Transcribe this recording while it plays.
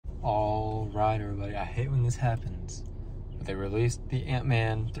Alright, everybody, I hate when this happens, but they released the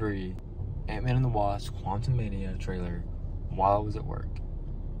Ant-Man 3, Ant-Man and the Wasp, Quantumania trailer while I was at work.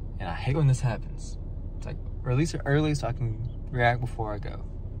 And I hate when this happens. It's like, release it early so I can react before I go.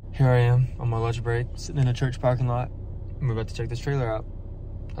 Here I am on my lunch break, sitting in a church parking lot, and we're about to check this trailer out.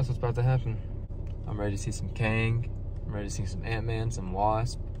 That's what's about to happen. I'm ready to see some Kang, I'm ready to see some Ant-Man, some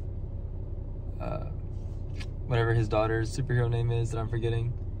Wasp, whatever his daughter's superhero name is that I'm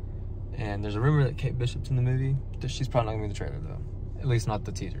forgetting. And there's a rumor that Kate Bishop's in the movie. She's probably not gonna be in the trailer though. At least not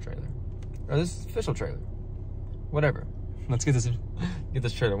the teaser trailer. Or this official trailer. Whatever. Let's get this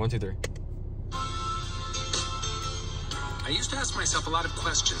trailer. 1, 2, 3. I used to ask myself a lot of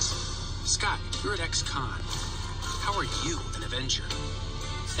questions. Scott, you're at ex-con. How are you an Avenger?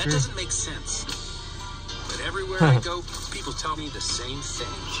 That doesn't make sense. But everywhere I go, people tell me the same thing.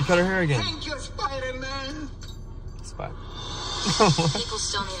 She cut her hair again. Thank you, Spider-Man. Spider. People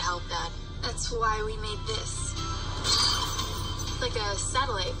still need help, Dad. That's why we made this. Like a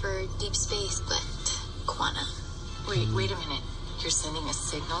satellite for deep space, but quantum. Wait a minute. You're sending a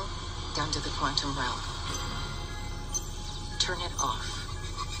signal down to the quantum realm. Turn it off.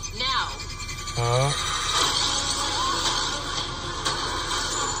 Now!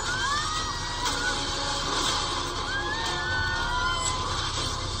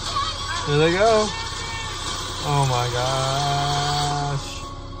 There they go. Oh my gosh.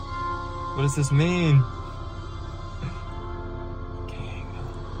 What does this mean? Kang.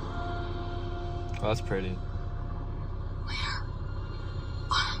 Oh, that's pretty. Where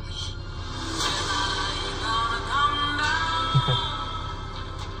are we?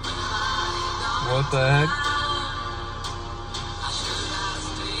 What the heck?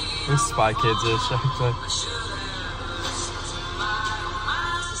 This Spy Kids-ish, actually. It's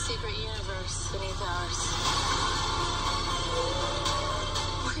a secret universe beneath ours.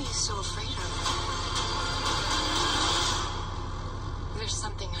 What are you so afraid of? There's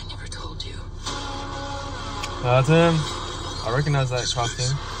something I never told you. That's him. I recognize that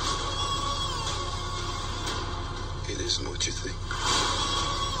costume. It isn't what you think.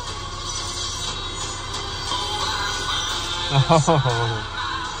 Oh.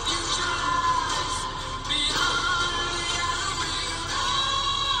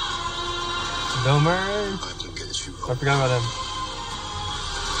 Bill Murray? I can get you I forgot about him.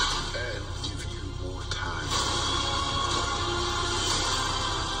 and give you more time.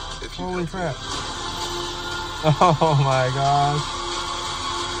 If you Holy help crap. me, Oh my gosh.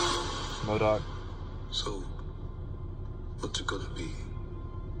 MODOK. so, what's it gonna be?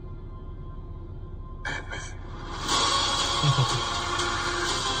 Ant-Man.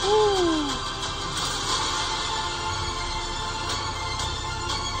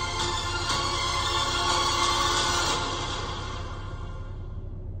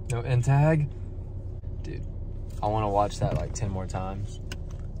 No end tag? Dude, I want to watch that like 10 more times.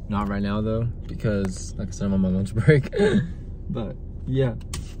 Not right now though, because like I said, I'm on my lunch break. But yeah,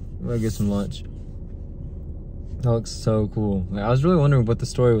 I'm gonna get some lunch. That looks so cool. Like, I was really wondering what the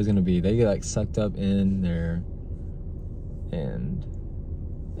story was gonna be. They get like sucked up in there, and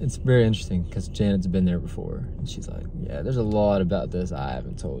it's very interesting because Janet's been there before, and she's like, yeah, there's a lot about this I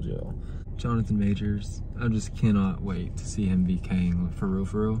haven't told you. Jonathan Majors, I just cannot wait to see him be Kang for real,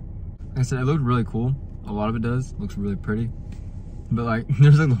 for real. Like I said, it looked really cool. A lot of it does. Looks really pretty. But like,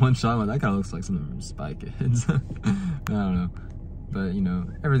 there's like the one shot where that kind of looks like something from Spy Kids. I don't know. But you know,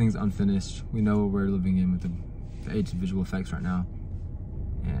 everything's unfinished. We know what we're living in with the age of visual effects right now.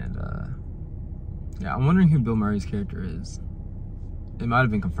 And yeah, I'm wondering who Bill Murray's character is. It might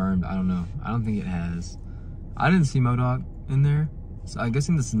have been confirmed, I don't know. I don't think it has. I didn't see MODOK in there. So I'm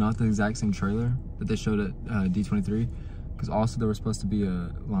guessing this is not the exact same trailer that they showed at D23. Because also there was supposed to be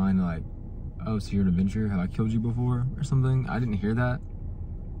a line like, oh, so you're an Avenger? Have I killed you before? Or something. I didn't hear that.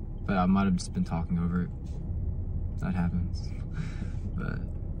 But I might have just been talking over it. That happens. But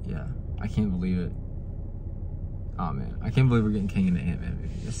yeah, I can't believe it. Oh man, I can't believe we're getting Kang in the Ant-Man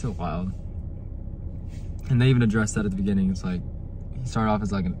movie. It's so wild. And they even addressed that at the beginning. It's like, he started off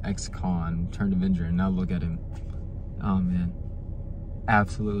as like an ex-con turned Avenger, and now look at him. Oh man.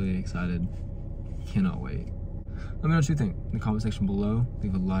 Absolutely excited. Cannot wait. Let me know what you think in the comment section below.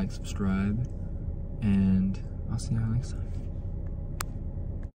 Leave a like, subscribe, and I'll see you next time.